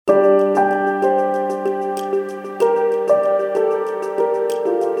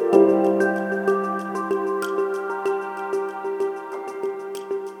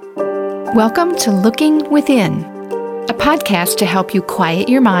Welcome to Looking Within, a podcast to help you quiet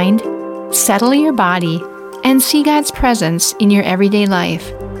your mind, settle your body, and see God's presence in your everyday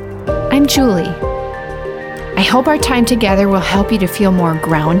life. I'm Julie. I hope our time together will help you to feel more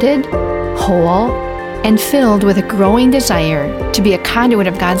grounded, whole, and filled with a growing desire to be a conduit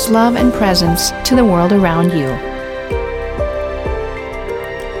of God's love and presence to the world around you.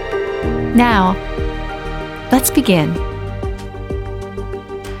 Now, let's begin.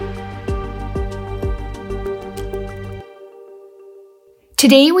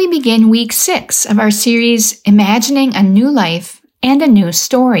 Today we begin week 6 of our series, Imagining a New Life and a New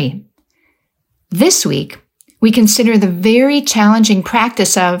Story. This week, we consider the very challenging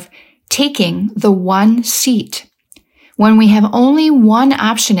practice of taking the one seat when we have only one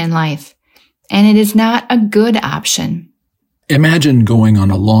option in life, and it is not a good option. Imagine going on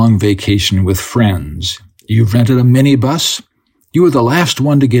a long vacation with friends. You've rented a minibus. You are the last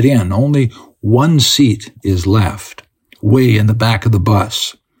one to get in. Only one seat is left, way in the back of the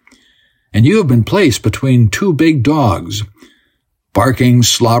bus. And you have been placed between two big dogs, barking,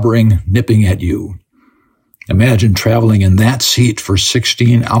 slobbering, nipping at you. Imagine traveling in that seat for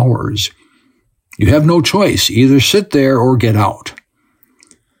 16 hours. You have no choice, either sit there or get out.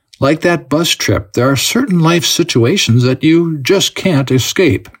 Like that bus trip, there are certain life situations that you just can't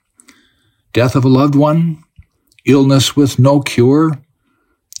escape. Death of a loved one, illness with no cure,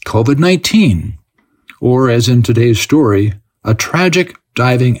 COVID-19, or, as in today's story, a tragic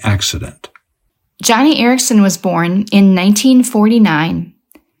diving accident. Joni Eareckson was born in 1949.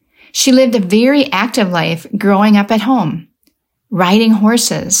 She lived a very active life growing up at home, riding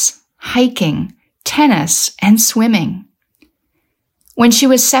horses, hiking, tennis, and swimming. When she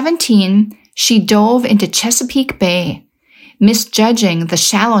was 17, she dove into Chesapeake Bay, misjudging the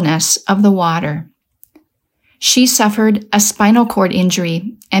shallowness of the water. She suffered a spinal cord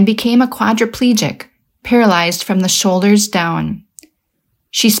injury and became a quadriplegic, paralyzed from the shoulders down.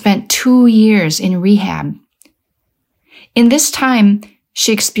 She spent 2 years in rehab. In this time,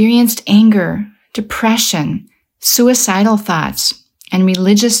 she experienced anger, depression, suicidal thoughts, and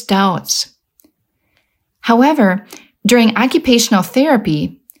religious doubts. However, during occupational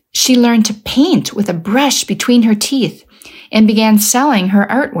therapy, she learned to paint with a brush between her teeth and began selling her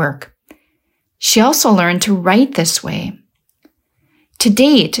artwork. She also learned to write this way. To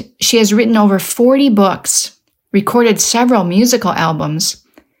date, she has written over 40 books, recorded several musical albums,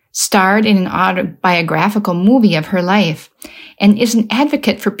 starred in an autobiographical movie of her life, and is an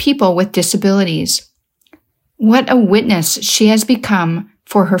advocate for people with disabilities. What a witness she has become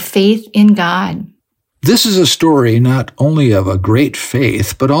for her faith in God. This is a story not only of a great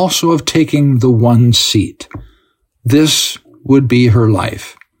faith, but also of taking the one seat. This would be her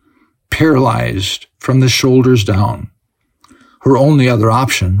life, paralyzed from the shoulders down. Her only other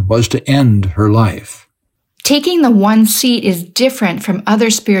option was to end her life. Taking the one seat is different from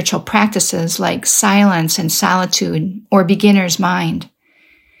other spiritual practices like silence and solitude or beginner's mind.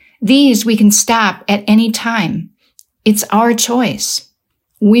 These we can stop at any time. It's our choice.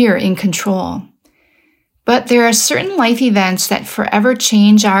 We're in control. But there are certain life events that forever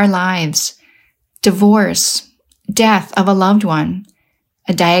change our lives. Divorce, death of a loved one,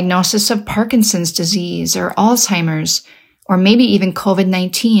 a diagnosis of Parkinson's disease or Alzheimer's, or maybe even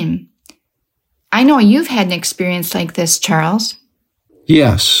COVID-19. I know you've had an experience like this, Charles.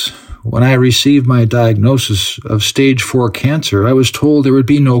 Yes. When I received my diagnosis of stage 4 cancer, I was told there would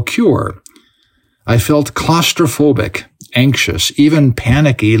be no cure. I felt claustrophobic, anxious, even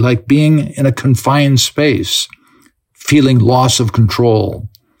panicky, like being in a confined space, feeling loss of control.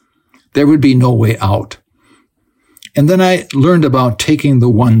 There would be no way out. And then I learned about taking the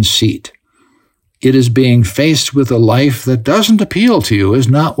one seat. It is being faced with a life that doesn't appeal to you, is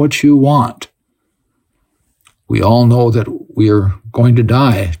not what you want. We all know that we are going to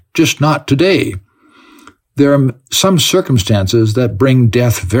die, just not today. There are some circumstances that bring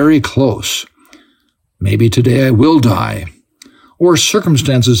death very close. Maybe today I will die. Or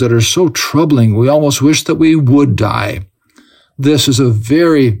circumstances that are so troubling we almost wish that we would die. This is a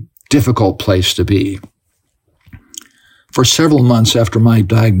very difficult place to be. For several months after my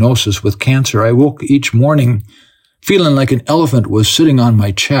diagnosis with cancer, I woke each morning feeling like an elephant was sitting on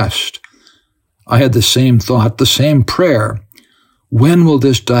my chest. I had the same thought, the same prayer. When will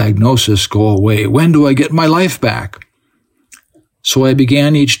this diagnosis go away? When do I get my life back? So I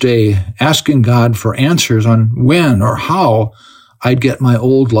began each day asking God for answers on when or how I'd get my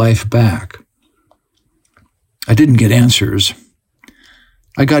old life back. I didn't get answers.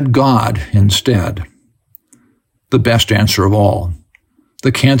 I got God instead. The best answer of all.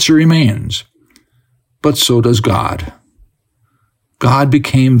 The cancer remains, but so does God. God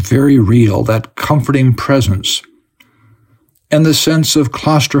became very real, that comforting presence, and the sense of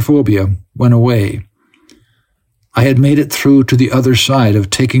claustrophobia went away. I had made it through to the other side of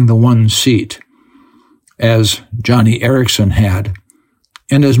taking the one seat, as Joni Eareckson had,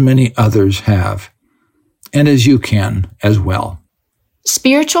 and as many others have, and as you can as well.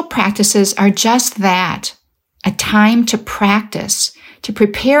 Spiritual practices are just that, a time to practice, to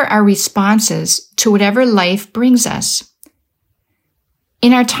prepare our responses to whatever life brings us.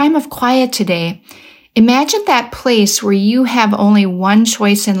 In our time of quiet today, imagine that place where you have only one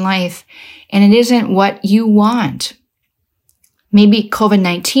choice in life and it isn't what you want. Maybe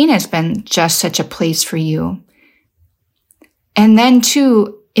COVID-19 has been just such a place for you. And then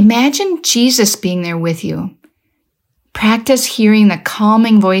too, imagine Jesus being there with you. Practice hearing the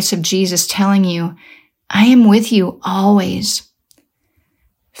calming voice of Jesus telling you, I am with you always.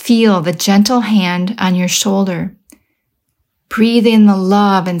 Feel the gentle hand on your shoulder. Breathe in the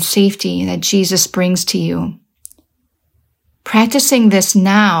love and safety that Jesus brings to you. Practicing this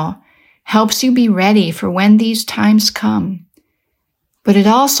now helps you be ready for when these times come, but it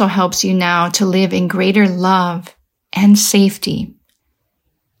also helps you now to live in greater love and safety.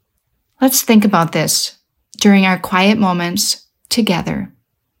 Let's think about this during our quiet moments together.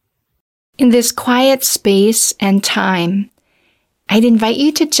 In this quiet space and time, I'd invite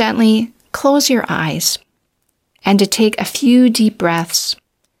you to gently close your eyes and to take a few deep breaths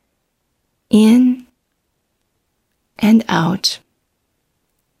in and out,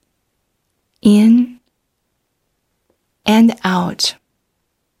 in and out.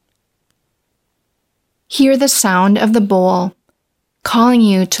 Hear the sound of the bowl calling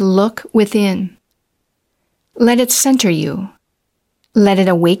you to look within. Let it center you. Let it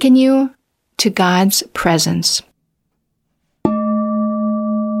awaken you to God's presence.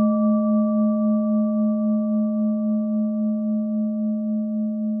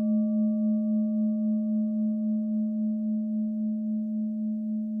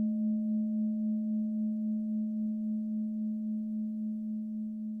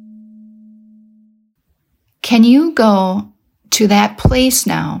 Can you go to that place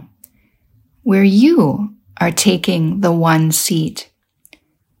now where you are taking the one seat?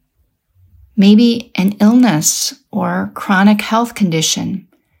 Maybe an illness or chronic health condition,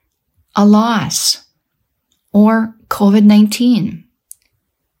 a loss, or COVID-19.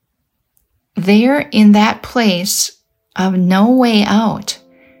 There in that place of no way out,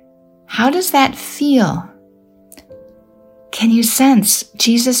 how does that feel? Can you sense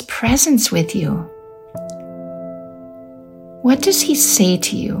Jesus' presence with you? What does he say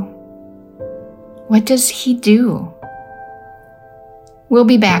to you? What does he do? We'll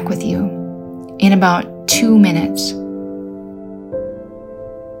be back with you in about 2 minutes.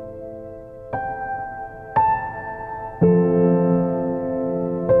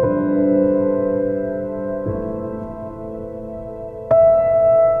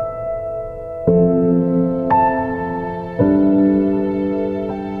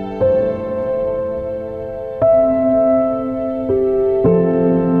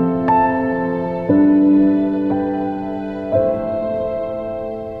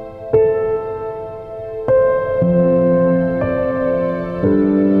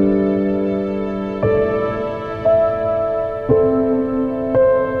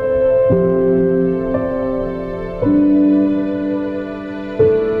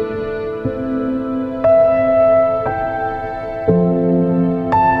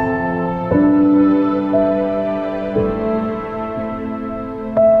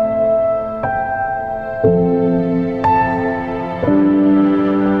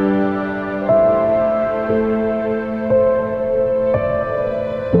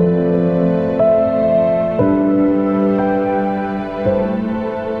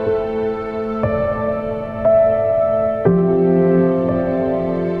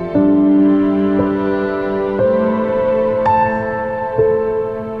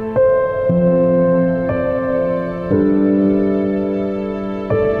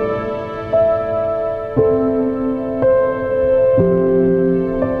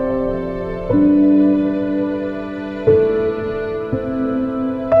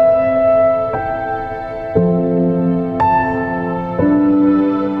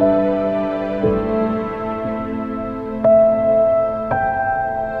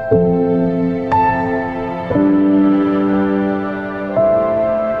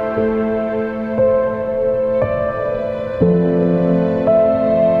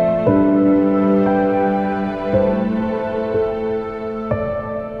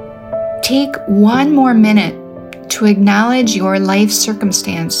 Take one more minute to acknowledge your life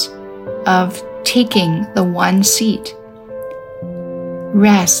circumstance of taking the one seat.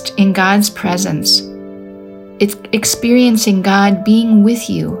 Rest in God's presence. It's experiencing God being with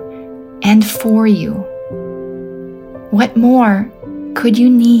you and for you. What more could you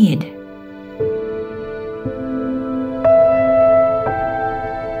need?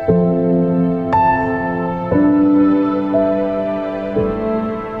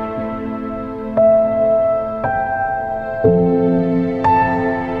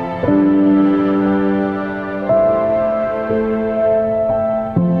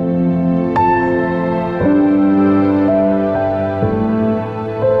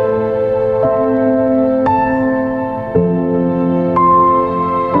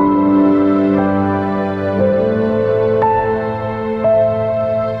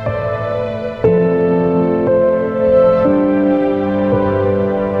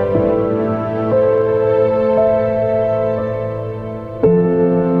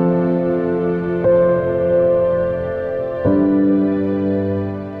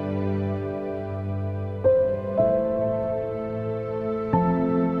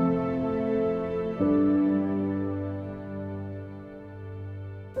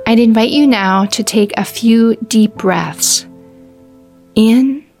 I'd invite you now to take a few deep breaths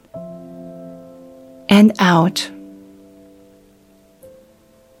in and out.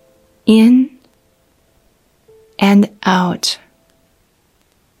 In and out.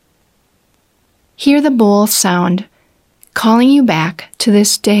 Hear the bowl sound calling you back to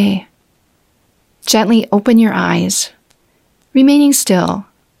this day. Gently open your eyes, remaining still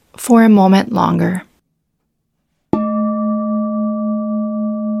for a moment longer.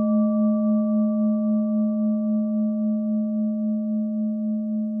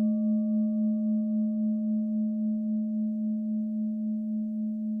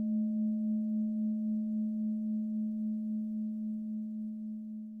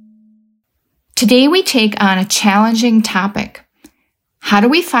 Today we take on a challenging topic. How do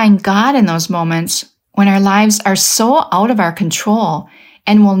we find God in those moments when our lives are so out of our control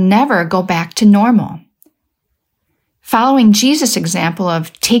and will never go back to normal? Following Jesus' example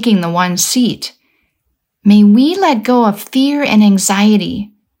of taking the one seat, may we let go of fear and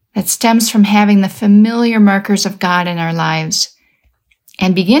anxiety that stems from having the familiar markers of God in our lives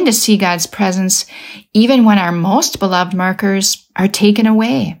and begin to see God's presence even when our most beloved markers are taken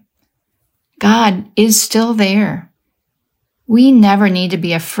away. God is still there. We never need to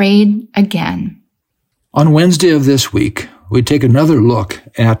be afraid again. On Wednesday of this week, we take another look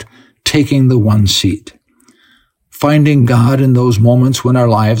at taking the one seat, finding God in those moments when our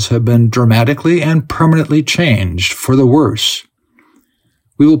lives have been dramatically and permanently changed for the worse.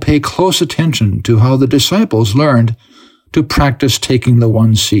 We will pay close attention to how the disciples learned to practice taking the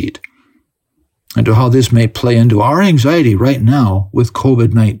one seat, and to how this may play into our anxiety right now with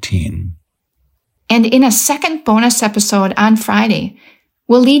COVID-19. And in a second bonus episode on Friday,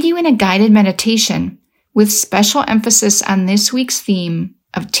 we'll lead you in a guided meditation with special emphasis on this week's theme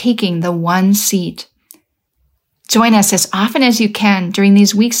of taking the one seat. Join us as often as you can during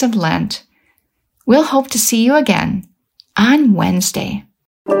these weeks of Lent. We'll hope to see you again on Wednesday.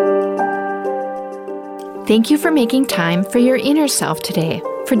 Thank you for making time for your inner self today,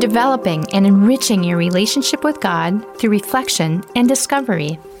 for developing and enriching your relationship with God through reflection and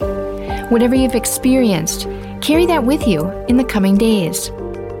discovery. Whatever you've experienced, carry that with you in the coming days.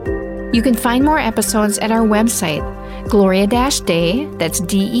 You can find more episodes at our website, Gloria-Dei, that's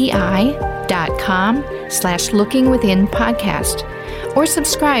DEI.com/lookingwithinpodcast, or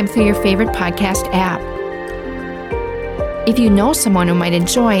subscribe through your favorite podcast app. If you know someone who might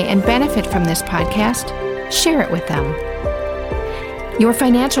enjoy and benefit from this podcast, share it with them. Your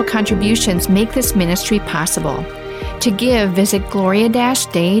financial contributions make this ministry possible. To give, visit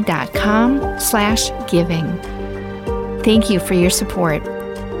gloria-dei.com/giving. Thank you for your support,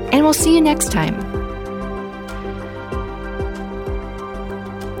 and we'll see you next time.